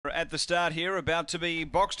at the start here, about to be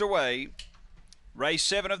boxed away. Race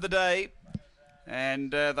 7 of the day.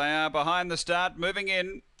 And they are behind the start, moving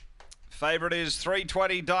in. Favourite is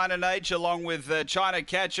 320 Dynan H along with China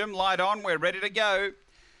Catchem. Light on, we're ready to go.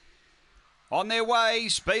 On their way,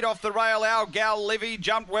 speed off the rail. Our Gal Livy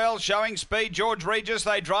jumped well, showing speed. George Regis,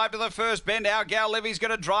 they drive to the first bend. Our Gal Livy's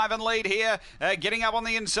going to drive and lead here. Getting up on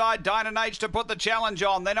the inside, Dynan H to put the challenge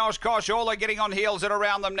on. Then Oshkosh, all are getting on heels and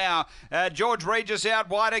around them now. George Regis out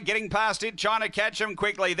wider, getting past it. China Catchem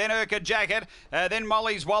quickly. Then Urca Jacket. Then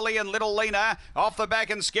Molly's Wally and Little Lena off the back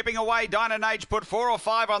and skipping away. Dynan H put 4 or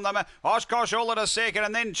 5 on them. Oshkosh all at a second,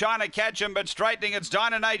 and then China Catchem, but straightening. It's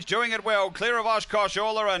Dynan H doing it well. Clear of Oshkosh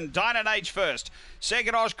Orla and Dynan H first.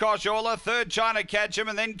 Second, Oshkosh Orla. Third, China Catchem.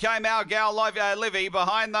 And then came our Gal Livy.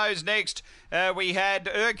 Behind those next, we had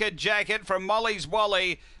Urca Jacket from Molly's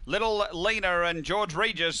Wally, Little Lena and George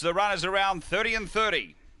Regis. The runners around 30 and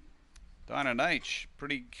 30. Dynan H,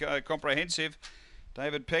 pretty comprehensive.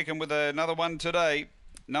 David Peckham with another one today.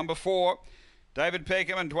 Number 4. David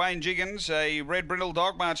Peckham and Dwayne Jiggins, a red brindle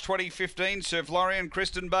dog, March 2015. Sir Florian,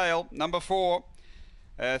 Kristen Bale. Number 4.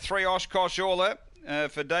 3, Oshkosh Orla.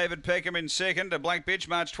 For David Peckham in second, a Black Bitch,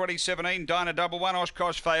 March 2017, Dinah Double One,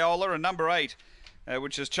 Oshkosh Fayola, and number 8,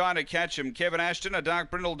 which is China Catchem, Kevin Ashton, a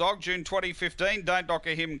dark brindle dog, June 2015, don't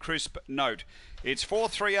docker him, crisp note. It's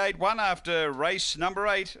 4-3-8-1 after race number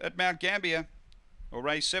 8 at Mt-Gambier, or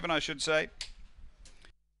race 7 I should say.